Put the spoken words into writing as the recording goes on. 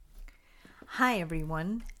Hi,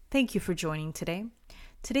 everyone. Thank you for joining today.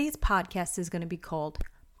 Today's podcast is going to be called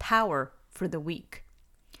Power for the Weak.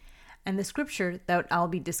 And the scripture that I'll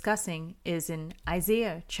be discussing is in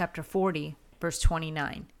Isaiah chapter 40, verse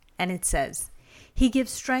 29. And it says, "He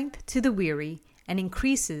gives strength to the weary and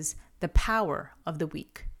increases the power of the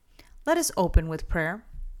weak." Let us open with prayer.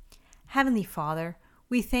 Heavenly Father,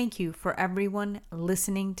 we thank you for everyone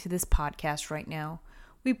listening to this podcast right now.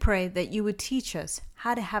 We pray that you would teach us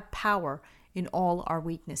how to have power in all our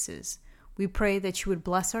weaknesses. We pray that you would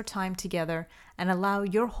bless our time together and allow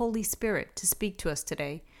your Holy Spirit to speak to us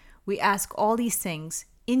today. We ask all these things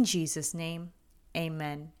in Jesus' name.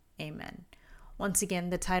 Amen. Amen. Once again,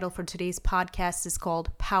 the title for today's podcast is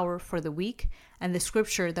called Power for the Weak, and the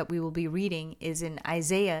scripture that we will be reading is in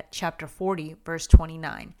Isaiah chapter 40, verse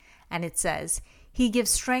 29. And it says, "He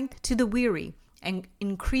gives strength to the weary and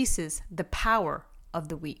increases the power of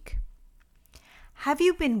the weak." Have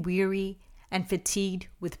you been weary and fatigued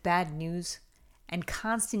with bad news and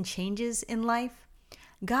constant changes in life?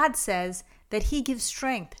 God says that He gives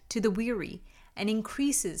strength to the weary and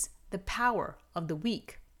increases the power of the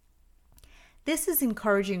weak. This is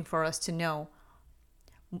encouraging for us to know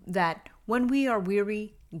that when we are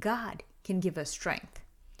weary, God can give us strength.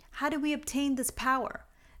 How do we obtain this power?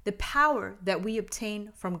 The power that we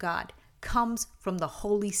obtain from God comes from the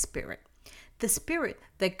Holy Spirit. The Spirit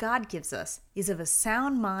that God gives us is of a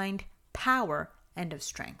sound mind, power, and of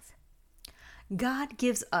strength. God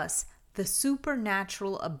gives us the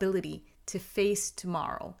supernatural ability to face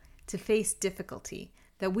tomorrow, to face difficulty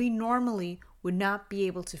that we normally would not be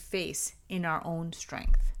able to face in our own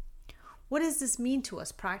strength. What does this mean to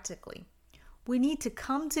us practically? We need to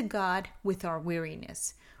come to God with our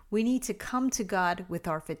weariness. We need to come to God with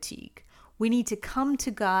our fatigue. We need to come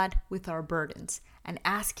to God with our burdens and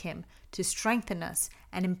ask Him to strengthen us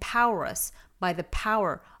and empower us by the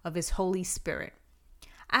power of His Holy Spirit.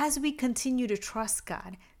 As we continue to trust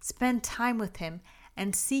God, spend time with Him,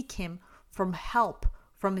 and seek Him for help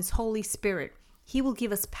from His Holy Spirit, He will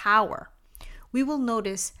give us power. We will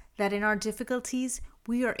notice that in our difficulties,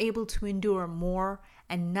 we are able to endure more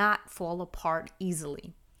and not fall apart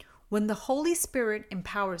easily. When the Holy Spirit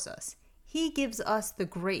empowers us, He gives us the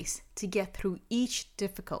grace to get through each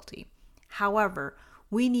difficulty. However,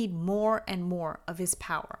 we need more and more of His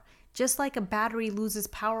power. Just like a battery loses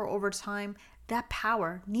power over time, that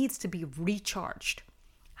power needs to be recharged.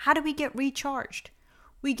 How do we get recharged?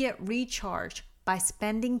 We get recharged by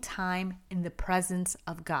spending time in the presence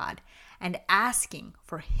of God and asking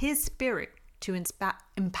for His Spirit to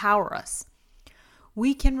empower us.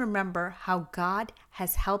 We can remember how God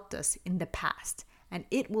has helped us in the past, and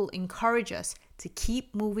it will encourage us to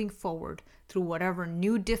keep moving forward through whatever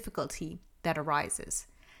new difficulty that arises.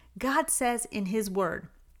 God says in His Word,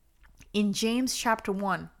 in James chapter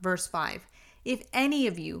 1, verse 5, "If any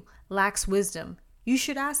of you lacks wisdom, you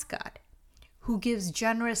should ask God, who gives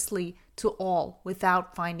generously to all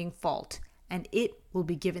without finding fault, and it will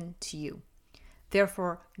be given to you."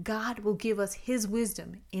 Therefore, God will give us His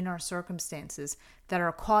wisdom in our circumstances that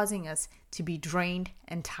are causing us to be drained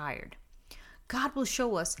and tired. God will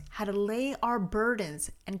show us how to lay our burdens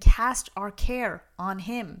and cast our care on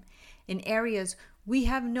Him in areas we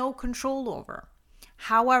have no control over.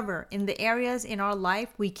 However, in the areas in our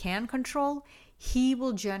life we can control, He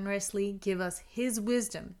will generously give us His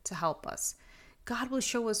wisdom to help us. God will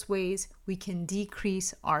show us ways we can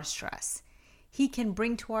decrease our stress. He can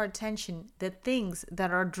bring to our attention the things that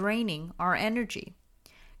are draining our energy.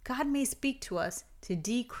 God may speak to us to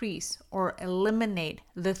decrease or eliminate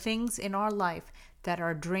the things in our life that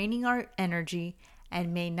are draining our energy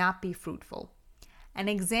and may not be fruitful. An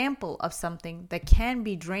example of something that can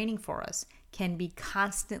be draining for us can be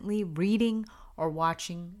constantly reading or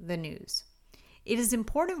watching the news. It is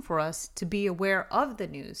important for us to be aware of the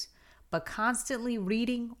news, but constantly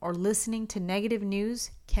reading or listening to negative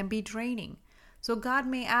news can be draining. So God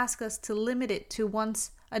may ask us to limit it to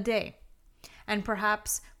once a day and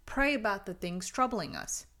perhaps pray about the things troubling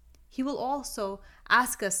us. He will also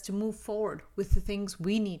ask us to move forward with the things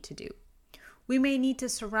we need to do. We may need to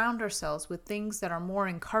surround ourselves with things that are more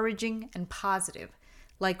encouraging and positive,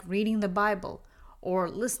 like reading the Bible or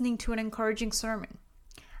listening to an encouraging sermon.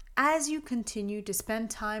 As you continue to spend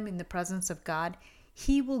time in the presence of God,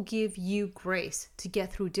 He will give you grace to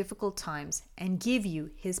get through difficult times and give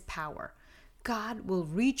you His power. God will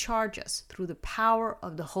recharge us through the power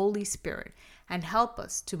of the Holy Spirit and help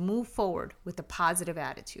us to move forward with a positive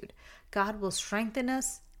attitude. God will strengthen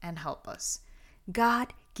us and help us.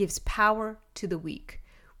 God gives power to the weak.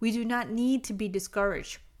 We do not need to be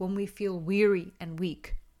discouraged when we feel weary and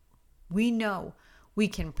weak. We know we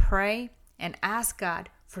can pray and ask God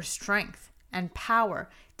for strength and power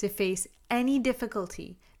to face any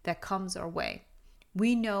difficulty that comes our way.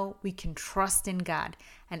 We know we can trust in God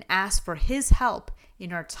and ask for His help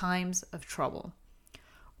in our times of trouble.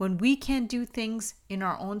 When we can't do things in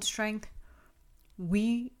our own strength,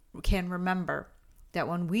 we can remember that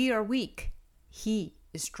when we are weak, He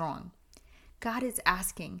is strong. God is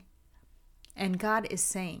asking, and God is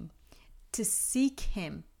saying, to seek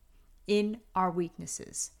Him in our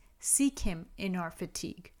weaknesses. Seek Him in our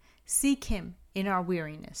fatigue. Seek Him in our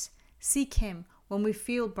weariness. Seek Him when we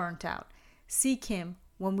feel burnt out. Seek Him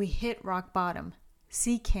when we hit rock bottom.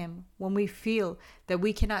 Seek Him when we feel that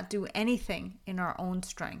we cannot do anything in our own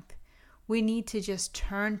strength. We need to just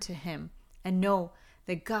turn to Him and know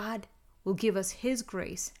that God will give us His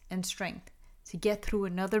grace and strength to get through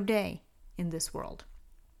another day in this world.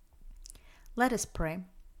 Let us pray.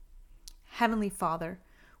 Heavenly Father,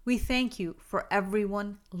 we thank You for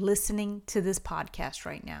everyone listening to this podcast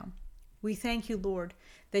right now. We thank You, Lord,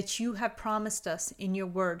 that You have promised us in Your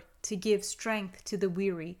word to give strength to the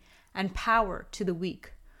weary and power to the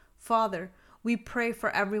weak. Father, we pray for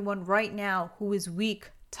everyone right now who is weak,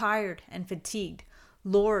 tired, and fatigued.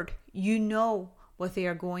 Lord, You know what they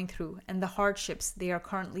are going through and the hardships they are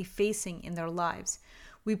currently facing in their lives.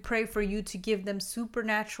 We pray for You to give them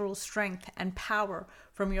supernatural strength and power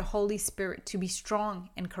from Your Holy Spirit to be strong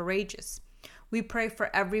and courageous. We pray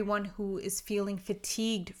for everyone who is feeling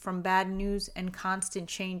fatigued from bad news and constant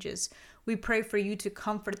changes. We pray for You to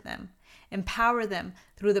comfort them, empower them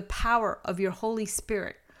through the power of Your Holy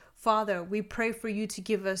Spirit. Father, we pray for You to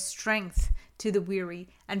give us strength to the weary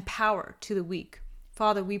and power to the weak.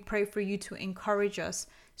 Father, we pray for You to encourage us,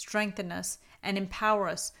 strengthen us, and empower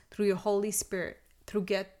us through Your Holy Spirit to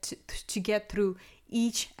get through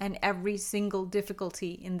each and every single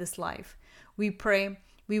difficulty in this life. We pray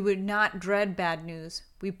we would not dread bad news.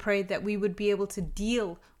 We pray that we would be able to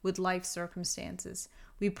deal with life circumstances.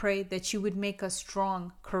 We pray that You would make us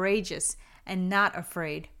strong, courageous, and not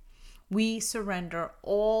afraid. We surrender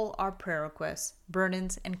all our prayer requests,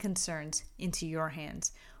 burdens, and concerns into Your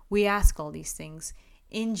hands. We ask all these things.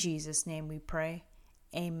 In Jesus' name we pray.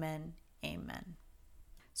 Amen. Amen.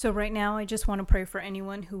 So right now, I just want to pray for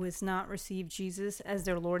anyone who has not received Jesus as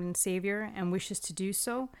their Lord and Savior and wishes to do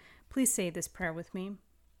so. Please say this prayer with me.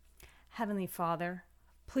 Heavenly Father,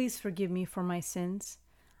 please forgive me for my sins.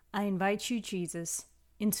 I invite You, Jesus,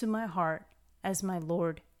 into my heart as my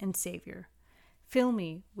Lord and Savior. Fill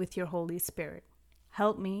me with Your Holy Spirit.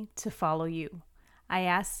 Help me to follow You. I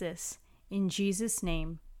ask this in Jesus'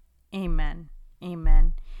 name. Amen.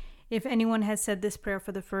 Amen. If anyone has said this prayer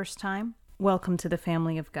for the first time, welcome to the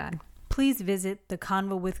family of God. Please visit the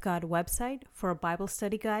Convo with God website for a Bible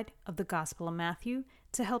study guide of the Gospel of Matthew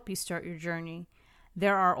to help you start your journey.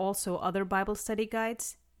 There are also other Bible study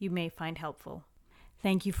guides you may find helpful.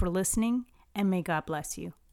 Thank you for listening, and may God bless you.